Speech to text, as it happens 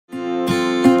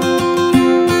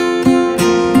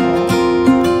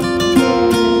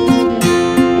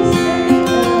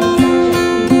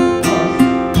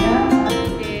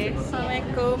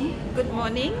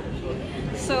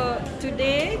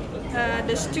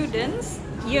students,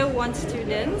 year 1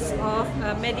 students of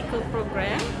a medical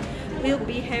program will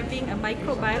be having a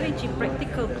microbiology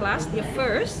practical class, their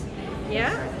first,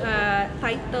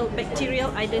 titled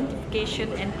Bacterial Identification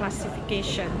and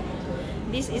Classification.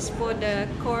 This is for the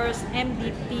course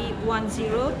MDP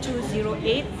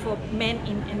 10208 for Men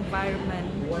in Environment.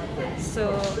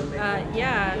 So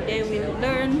they will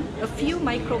learn a few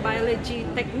microbiology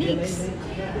techniques,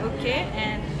 okay,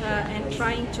 and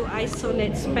trying to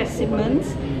isolate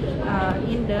specimens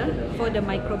for the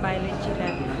microbiology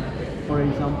lab. For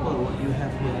example, what you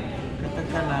have here,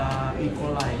 katakanlah E.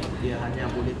 coli, dia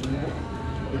hanya boleh tumbuh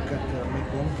dekat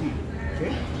Mekongki.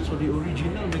 Okay, so the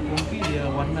original Mekongki dia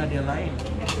warna dia lain,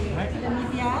 right? The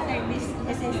media like this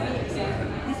SSD,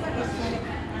 this one is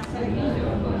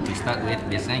We start with,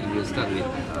 biasanya we will start with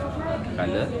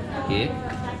color, okay,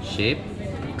 shape,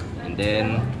 and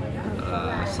then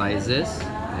sizes,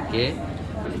 okay.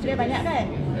 Dia banyak kan?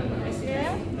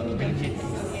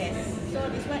 Yes. So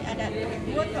this one ada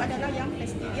dua tu adalah yang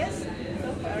fastidious, so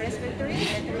respiratory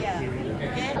bacteria.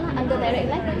 Okay. Under direct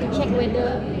line to check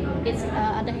whether it's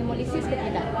ada hemolysis ke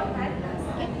tidak.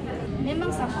 Okay.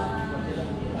 Memang sama.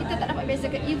 Kita tak dapat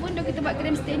bezakan, even though kita buat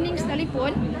gram staining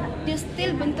sekalipun, dia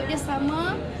still bentuk dia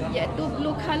sama, iaitu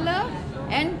blue color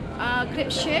and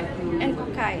grape shape and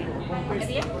kokai.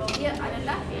 Jadi dia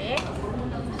adalah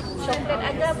coklat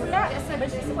agar pula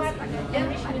bersifat yang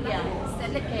media.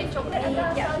 Salad cake coklat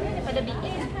agar asalnya daripada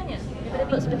BA sebenarnya.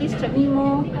 Daripada seperti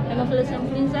Strepmimo, Haemophilus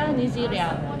influenza,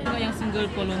 Neisseria. Yang single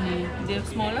colony, dia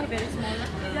small lah, very small lah.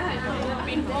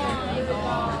 Pinpoint.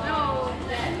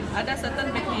 Ada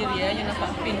certain bakteria yang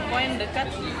dapat pinpoint dekat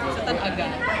certain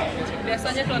agar.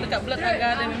 Biasanya kalau dekat blood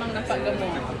agar dia memang nampak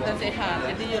gemuk dan sehat.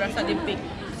 Jadi you rasa dia big.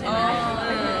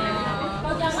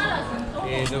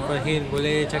 Okay, Dr. Hin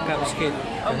boleh cakap sikit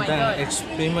tentang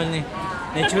eksperimen ni.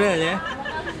 Natural ya?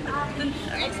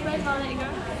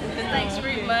 Tentang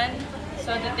eksperimen.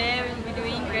 So today we will be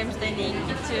doing gram staining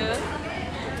into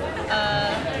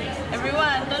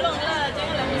everyone, tolonglah,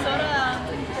 janganlah bersorang.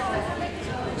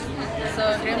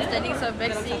 So gram staining, so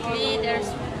basically there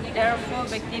are 4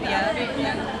 bacteria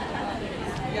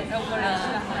yang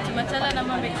macam lah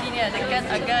nama bakteria dekat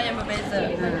agar yang berbeza.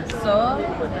 So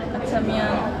macam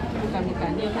yang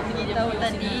kita tahu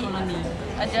tadi,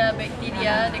 ada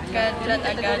bakteria dekat blood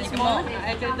agar ni gemuk,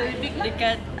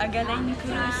 dekat agar lain ni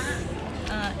kurus.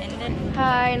 And then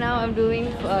Hi, now I'm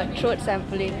doing throat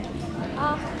sampling.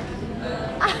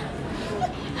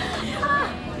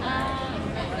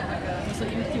 Masuk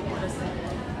YouTube terus.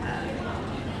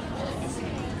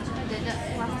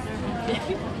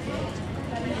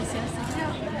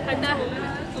 Ada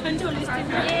hancur listing.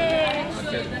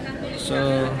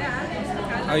 So,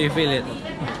 how you feel it?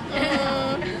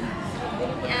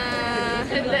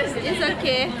 It's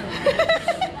okay.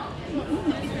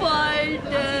 For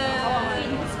the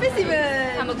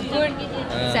specimen, I'm a good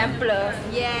sampler.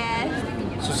 Yes.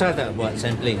 Susah tak buat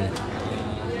sampling?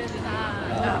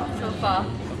 So far.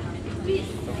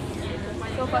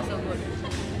 So far so good.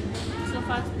 So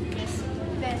far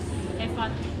best. Have fun.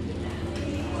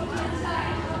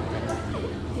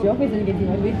 Your face is getting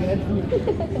always good.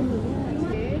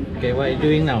 Okay, what are you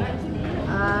doing now?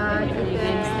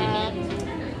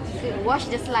 Wash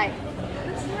the slide.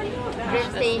 Gram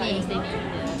staining.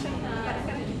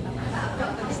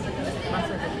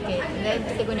 Okay, then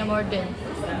kita guna Morden.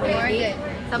 Morden.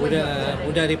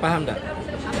 Mudah dipaham tak?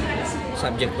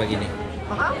 Subjek pagi ni.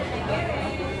 Faham?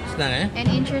 Senang eh? And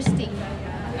interesting.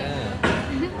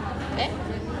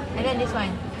 And then this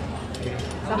one.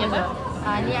 Sama ke?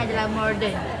 Ni adalah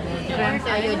Morden. Grams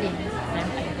iodine.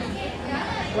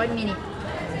 1 minute.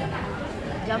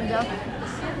 Jump.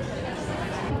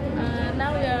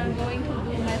 now we are going to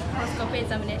do microscopy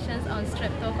examinations on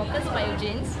Streptococcus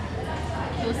pyogenes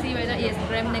to see whether it is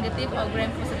gram negative or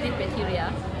gram positive bacteria.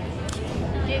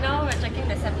 Okay, now we're checking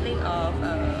the sampling of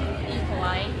E.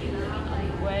 coli,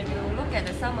 where we will look at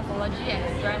the cell morphology and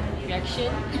the gram reaction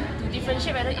to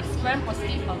differentiate whether it's gram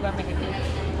positive or gram negative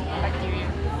bacteria.